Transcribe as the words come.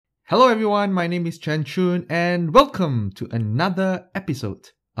Hello everyone, my name is Chen Chun and welcome to another episode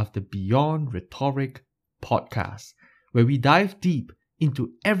of the Beyond Rhetoric podcast, where we dive deep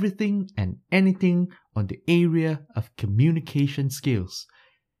into everything and anything on the area of communication skills.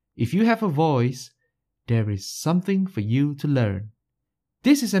 If you have a voice, there is something for you to learn.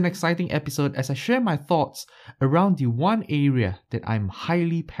 This is an exciting episode as I share my thoughts around the one area that I'm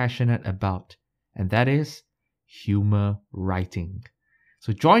highly passionate about, and that is humor writing.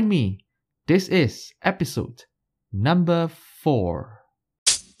 So join me. This is episode number 4.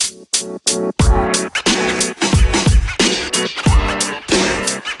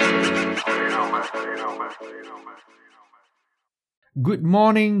 Good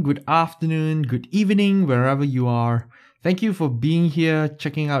morning, good afternoon, good evening, wherever you are. Thank you for being here,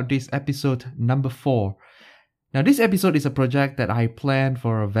 checking out this episode number 4. Now, this episode is a project that I planned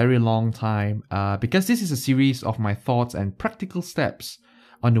for a very long time because this is a series of my thoughts and practical steps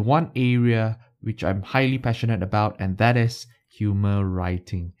on the one area which I'm highly passionate about, and that is humor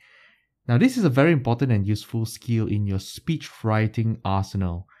writing. Now, this is a very important and useful skill in your speech writing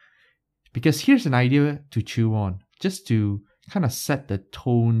arsenal, because here's an idea to chew on, just to kind of set the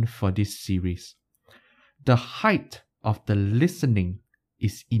tone for this series. The height of the listening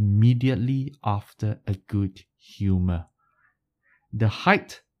is immediately after a good humor. The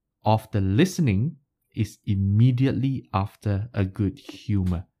height of the listening is immediately after a good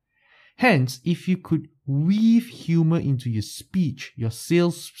humor. Hence, if you could weave humor into your speech, your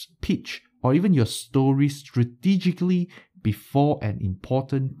sales pitch, or even your story strategically before an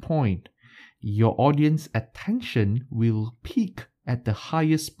important point, your audience attention will peak at the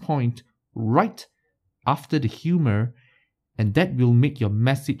highest point right after the humor, and that will make your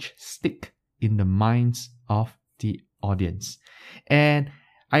message stick in the minds of the audience. And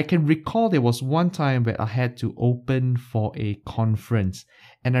I can recall there was one time where I had to open for a conference,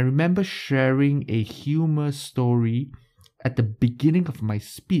 and I remember sharing a humor story at the beginning of my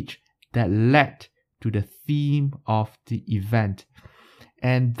speech that led to the theme of the event.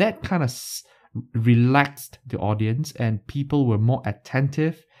 And that kind of relaxed the audience, and people were more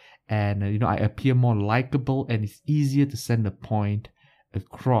attentive, and I appear more likable, and it's easier to send a point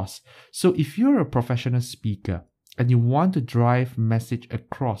across. So if you're a professional speaker and you want to drive message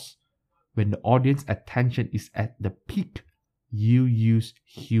across when the audience attention is at the peak, you use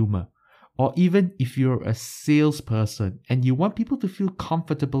humor. Or even if you're a salesperson and you want people to feel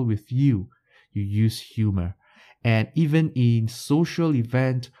comfortable with you, you use humor. And even in social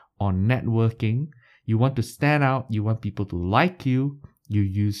event or networking, you want to stand out, you want people to like you, you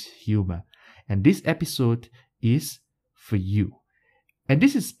use humor. And this episode is for you. And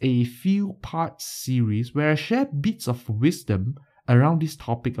this is a few-part series where I share bits of wisdom around this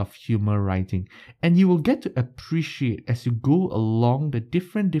topic of humor writing. And you will get to appreciate as you go along the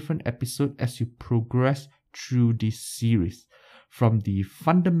different episodes as you progress through this series. From the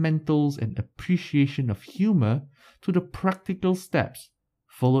fundamentals and appreciation of humor to the practical steps,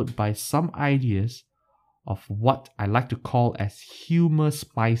 followed by some ideas of what I like to call as humor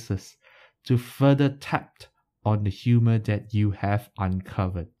spices to further tap on the humor that you have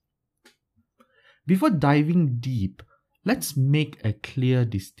uncovered. Before diving deep, let's make a clear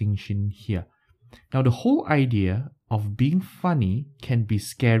distinction here. Now, the whole idea of being funny can be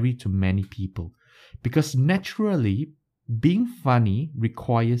scary to many people because naturally, being funny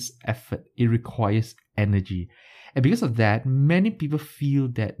requires effort, it requires energy. And because of that, many people feel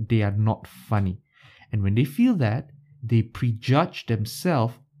that they are not funny. And when they feel that, they prejudge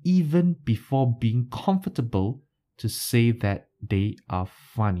themselves even before being comfortable to say that they are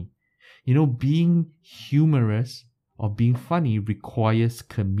funny. Being humorous or being funny requires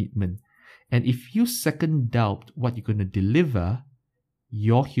commitment. And if you second doubt what you're going to deliver,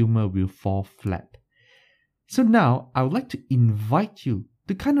 your humor will fall flat. So now, I would like to invite you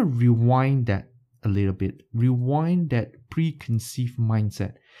to kind of rewind that a little bit. Rewind that preconceived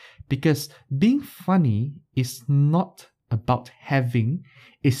mindset. Because being funny is not about having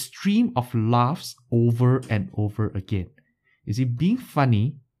a stream of laughs over and over again. You see, being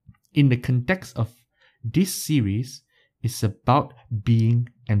funny in the context of this series is about being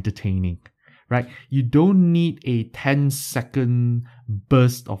entertaining, right? You don't need a 10-second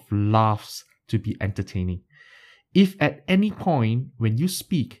burst of laughs to be entertaining. If at any point when you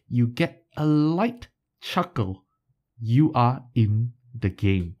speak, you get a light chuckle, you are in the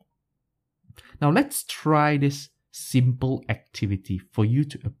game. Now let's try this simple activity for you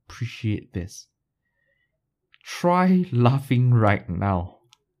to appreciate this. Try laughing right now.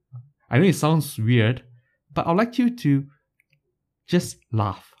 I know it sounds weird, but I'd like you to just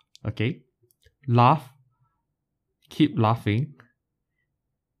laugh, okay? Laugh, keep laughing,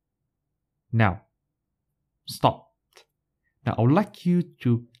 Now, stop. Now, I would like you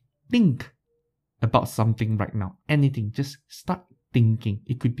to think about something right now. Anything. Just start thinking.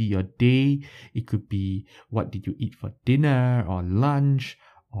 It could be your day. It could be what did you eat for dinner or lunch,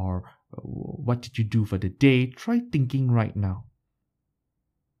 or what did you do for the day. Try thinking right now.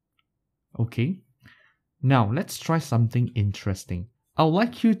 Okay. Now, let's try something interesting. I would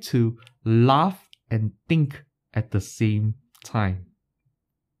like you to laugh and think at the same time.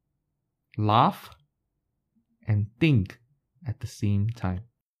 Laugh and think at the same time.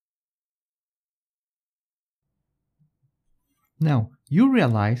 Now, you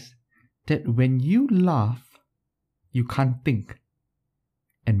realize that when you laugh, you can't think.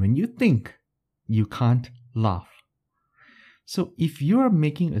 And when you think, you can't laugh. So if you are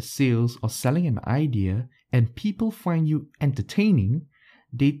making a sales or selling an idea and people find you entertaining,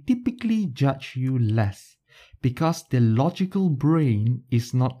 they typically judge you less because their logical brain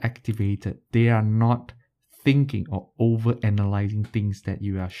is not activated. They are not thinking or over-analyzing things that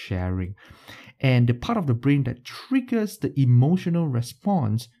you are sharing. And the part of the brain that triggers the emotional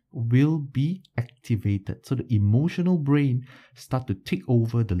response will be activated. So the emotional brain starts to take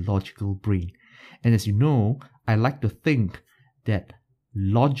over the logical brain. And as you know, I like to think that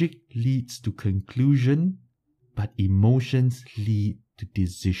logic leads to conclusion, but emotions lead to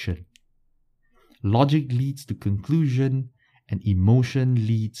decision. Logic leads to conclusion, and emotion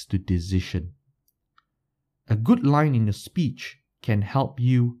leads to decision. A good line in a speech can help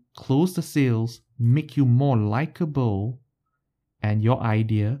you close the sales, make you more likable, and your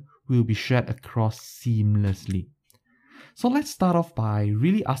idea will be shared across seamlessly. So let's start off by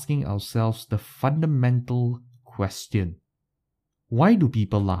really asking ourselves the fundamental question. Why do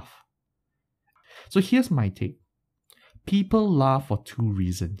people laugh? So here's my take. People laugh for two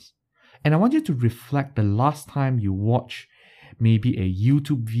reasons. And I want you to reflect the last time you watched maybe a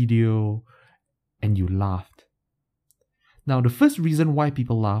YouTube video and you laughed. Now, the first reason why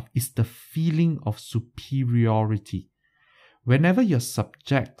people laugh is the feeling of superiority. Whenever your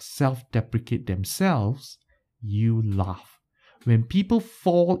subjects self-deprecate themselves, you laugh. When people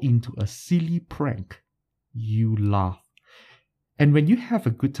fall into a silly prank, you laugh. And when you have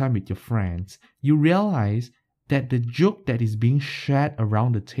a good time with your friends, you realize that the joke that is being shared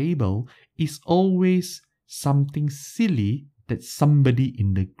around the table is always something silly that somebody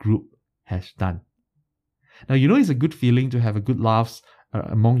in the group has done. Now, you know it's a good feeling to have a good laughs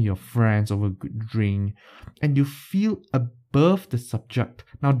among your friends over a good drink, and you feel above the subject.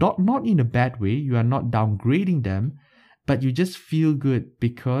 Now, not in a bad way, you are not downgrading them, but you just feel good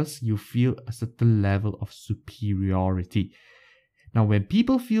because you feel a certain level of superiority. Now, when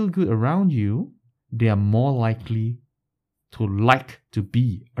people feel good around you, they are more likely to like to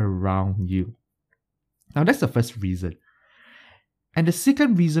be around you. Now, that's the first reason. And the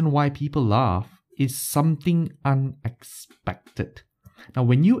second reason why people laugh is something unexpected. Now,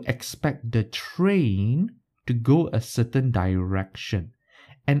 when you expect the train to go a certain direction,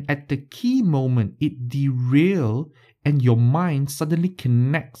 and at the key moment it derails and your mind suddenly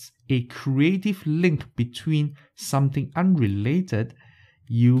connects a creative link between something unrelated,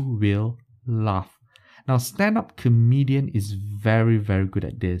 you will laugh. Now, stand-up comedian is very, very good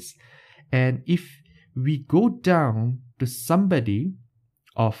at this. And if we go down to somebody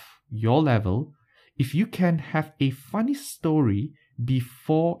of your level, if you can have a funny story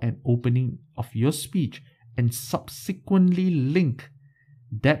before an opening of your speech and subsequently link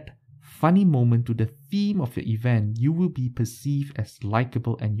that funny moment to the theme of your event, you will be perceived as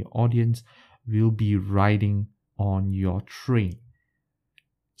likable and your audience will be riding on your train.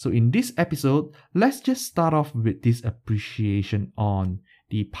 So in this episode, let's just start off with this appreciation on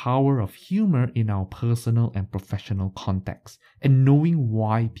the power of humor in our personal and professional context and knowing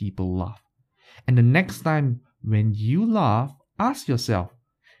why people laugh. And the next time when you laugh, ask yourself,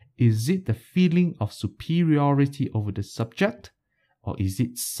 is it the feeling of superiority over the subject, or is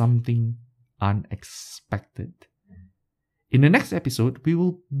it something unexpected? In the next episode, we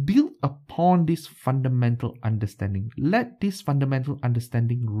will build upon this fundamental understanding. Let this fundamental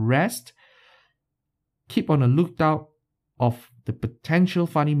understanding rest. Keep on the lookout of the potential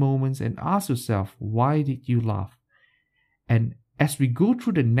funny moments and ask yourself, why did you laugh? And as we go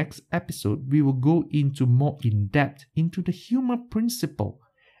through the next episode, we will go into more in-depth into the humor principle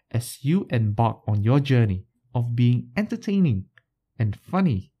as you embark on your journey of being entertaining and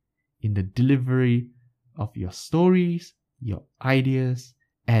funny in the delivery of your stories, your ideas,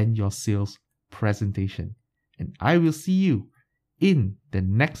 and your sales presentation. And I will see you in the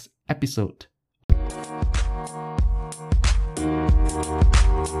next episode.